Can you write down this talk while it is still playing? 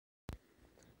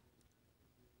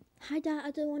Hi Dad, I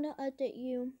just want to update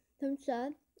you some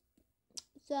stuff.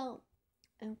 So,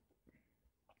 there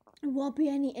won't be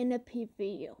any NFP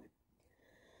video.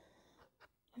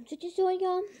 I'm just showing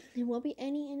y'all. There won't be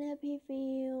any NFP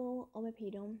video on my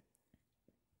pedo.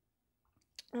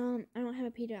 I don't have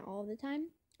a pedo all the time.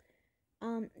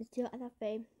 It's still at that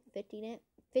phase,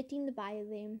 15 the bio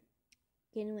them,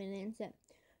 getting win and set.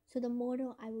 So the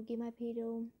model I will give my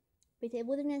pedo, but it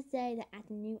wasn't necessary that at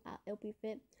the new it'll be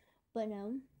fit, but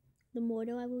no, the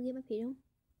model I will give my pedo.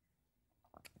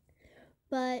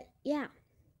 But yeah,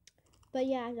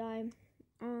 guys,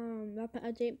 wrap an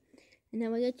update, and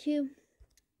then we'll get to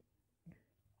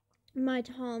my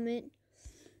tournament.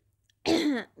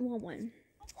 one.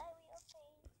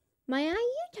 My IU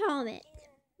tournament.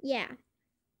 Yeah.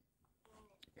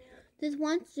 This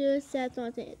one still says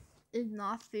something is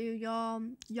not fair, y'all.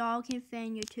 Y'all can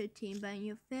fan your 2 team, but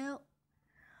you fail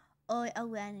or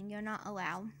 11, you're not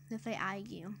allowed to say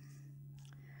IU.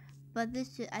 But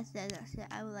this shit, I said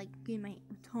I would like give my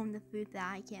home the food that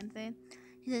I can feed.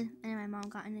 He said, and my mom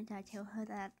got in it. I tell her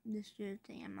that this is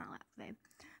thing I'm not allowed to feed.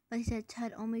 But he said,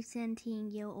 Ted, only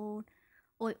 17-year-old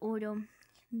or older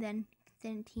than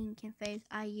 17 can face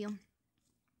IU.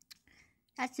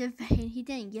 That's the thing. He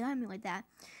didn't yell at me like that.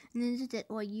 And then he said,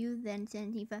 or you then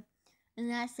 17. And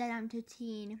then I said I'm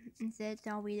 13 and said,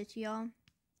 so I'll read it to y'all.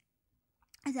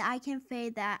 I said, I can say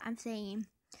that I'm saying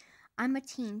I'm a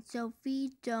teen, so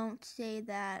please don't say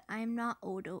that I'm not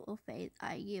older or face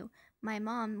IU. My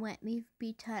mom let me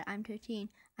be told I'm 13.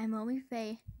 I'm only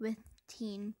face with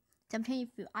teen. So I'm telling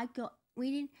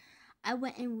you, I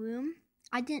went in room.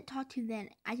 I didn't talk to them.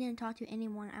 I didn't talk to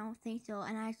anyone. I don't think so.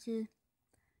 And I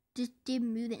just did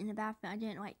move it in the bathroom. I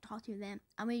didn't like talk to them.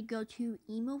 I'm gonna go to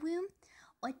emo room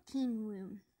or teen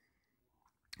room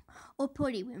or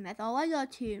pretty room. That's all I go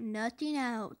to. Nothing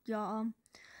else, y'all.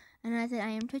 And I said I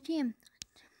am 13.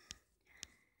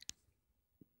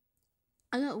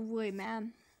 I got really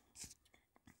mad.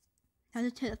 I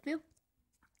was to the field,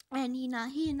 and he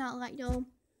did not like no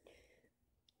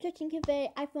 13 cafe.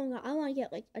 I forgot. I want to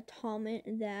get like a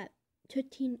tournament that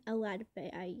 13 allowed to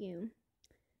play IU.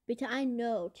 Because I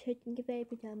know 13 cafe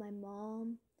because my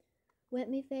mom let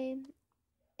me play,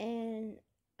 and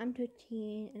I'm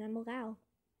 13 and I'm allowed.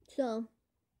 So,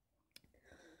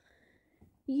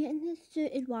 you and this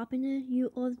shit is whopping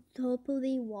you are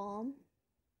totally warm.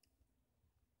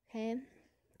 Okay?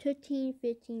 13,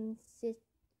 15,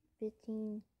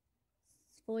 15,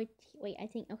 14, wait, I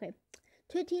think, okay.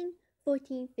 13,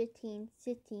 14, 15,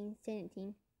 16,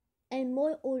 17, and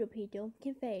more older people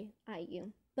can play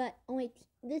IU. But only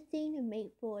this thing is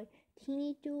made for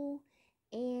teenager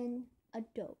and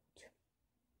adult.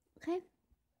 Okay?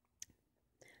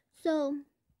 So,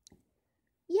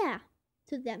 yeah.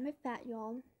 So that's my fact,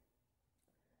 y'all.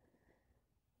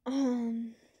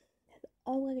 That's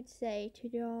all I could say to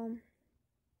y'all.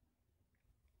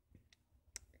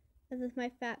 This is my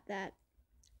fact that,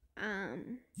 I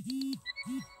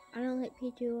don't like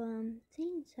people,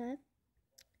 saying stuff.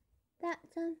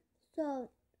 That's, so,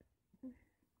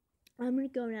 I'm gonna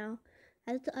go now.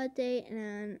 That's the update,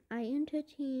 and I am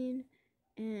 13,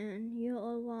 and you're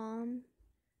all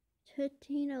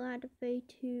 13 allowed to play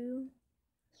too.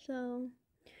 So,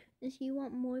 if you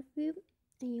want more food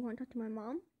and you want to talk to my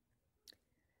mom,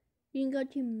 you can go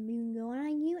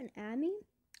on you and add me.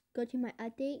 Go to my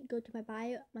update, go to my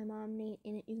bio, my mom name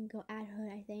in it. You can go add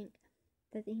her, I think.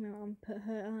 I think my mom put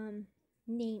her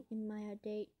name in my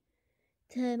update.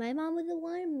 So my mom was the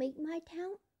one make my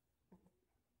account.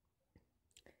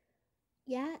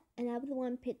 Yeah, and I was the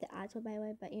one pick the ads for, by the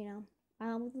way, but you know,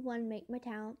 I was the one make my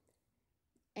account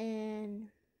and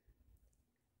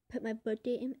put my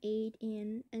birthday and age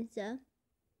in and stuff.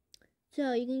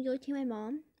 So you can go to my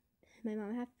mom. My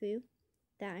mom have food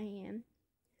that I am.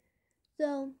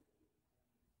 So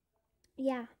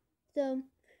yeah. So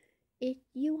if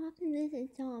you want to listen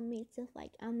to me stuff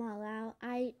like I'm not allowed,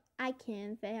 I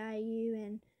can say you,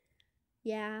 and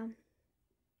yeah.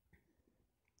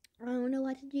 I don't know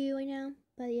what to do right now,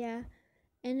 but yeah.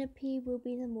 NFP will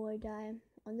be the more die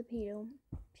on the pedal.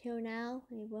 Till now,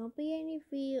 there won't be any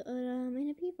free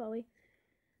NFP probably.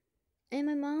 And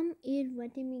my mom is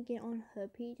letting me get on her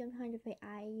page. I'm trying to say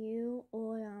IU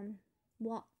or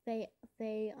what say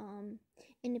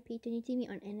NFP. So you see me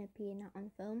on NFP and not on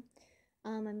phone.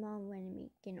 My mom letting me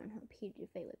get on her page to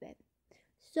say with it.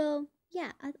 So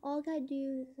yeah, that's all I gotta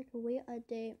do. This is like a weird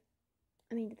update.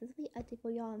 I mean, this is a update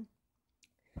for y'all.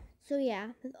 So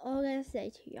yeah, that's all I gotta say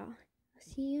to y'all.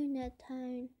 See you next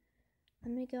time.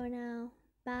 I'm gonna go now.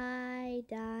 Bye,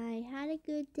 die. Had a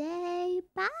good day.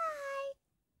 Bye.